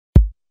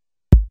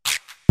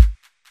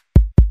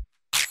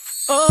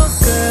Oh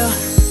girl,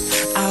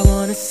 I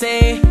wanna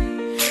say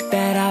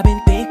that I've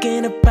been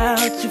thinking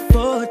about you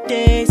for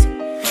days.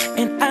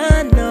 And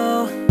I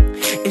know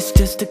it's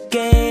just a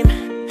game.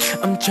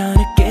 I'm trying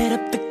to get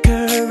up the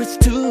courage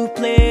to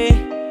play.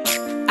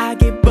 I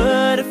get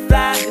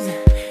butterflies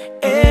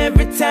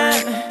every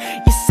time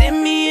you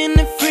send me in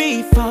the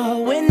free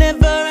fall.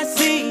 Whenever I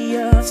see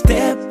you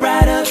step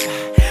right up,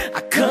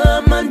 I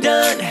come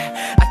undone.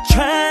 I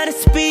try to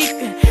speak,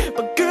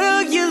 but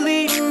girl, you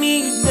leave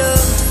me dumb.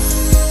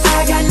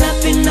 I got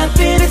nothing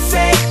to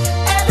say.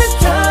 Every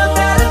time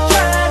that I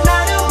try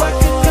not to work,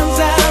 it comes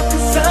out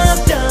 'cause I'm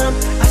dumb.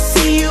 I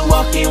see you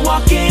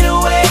walking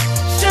away.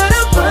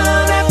 Should've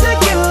run after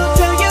you,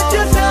 tell you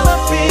just how I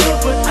feel,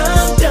 but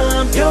I'm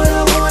dumb. You're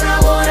the one I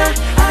wanna,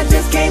 I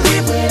just can't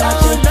live without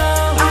you.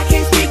 I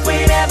can't speak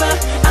whenever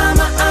I'm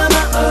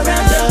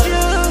around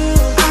you.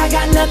 I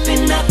got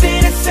nothing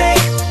to say.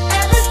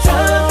 Every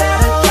time that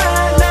I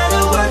try not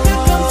to work, it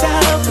comes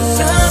out 'cause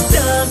I'm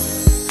dumb.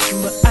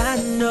 But I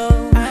know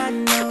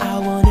I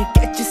wanna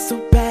get you so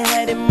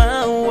bad in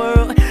my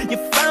world. You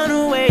found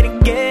a way to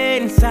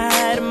get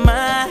inside of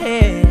my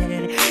head.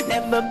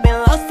 Never been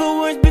lost for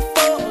words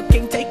before,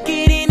 can't take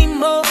it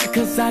anymore.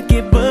 'Cause I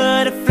get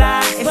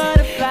butterflies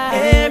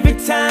every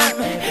time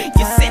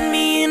you send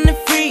me in the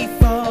free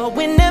fall.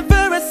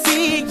 Whenever I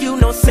see you,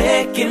 no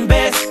second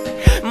best,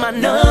 my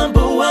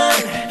number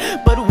one.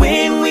 But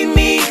when we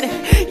meet,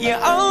 you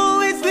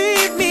always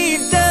leave me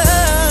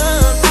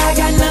down. I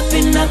got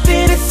nothing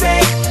to say.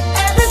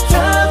 Every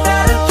time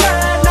that I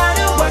try not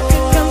to work,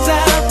 it comes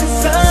out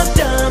 'cause I'm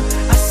dumb.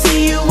 I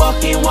see you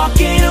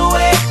walking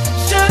away.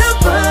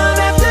 Should've run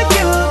after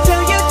you,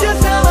 tell you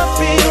just how I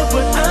feel,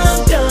 but I'm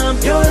dumb.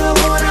 You're the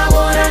one I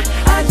wanna,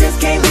 I just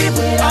can't live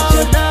without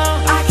you.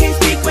 I can't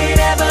speak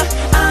whenever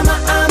I'm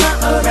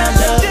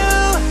around you.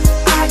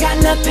 I got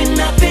nothing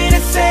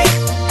to say.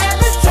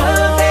 Every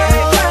time that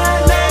I try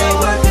not to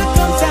work, it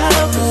comes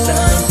out 'cause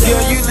I'm dumb.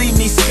 Girl, you leave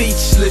me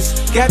speechless.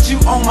 Got you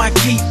on my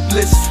keep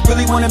list.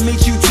 Really wanna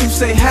meet you to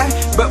say hi,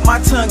 but my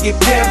tongue get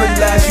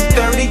paralyzed. You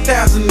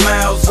 30,000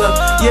 miles up.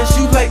 Yes,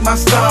 you like my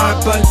star,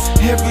 but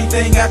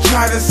everything I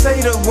try to say,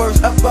 the words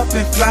up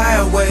and fly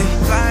away.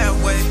 Fly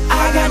away.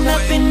 I got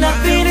nothing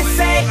to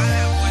say.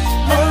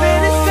 Nothing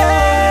to say.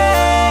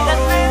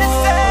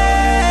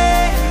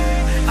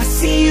 I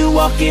see you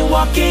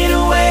walking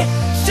away.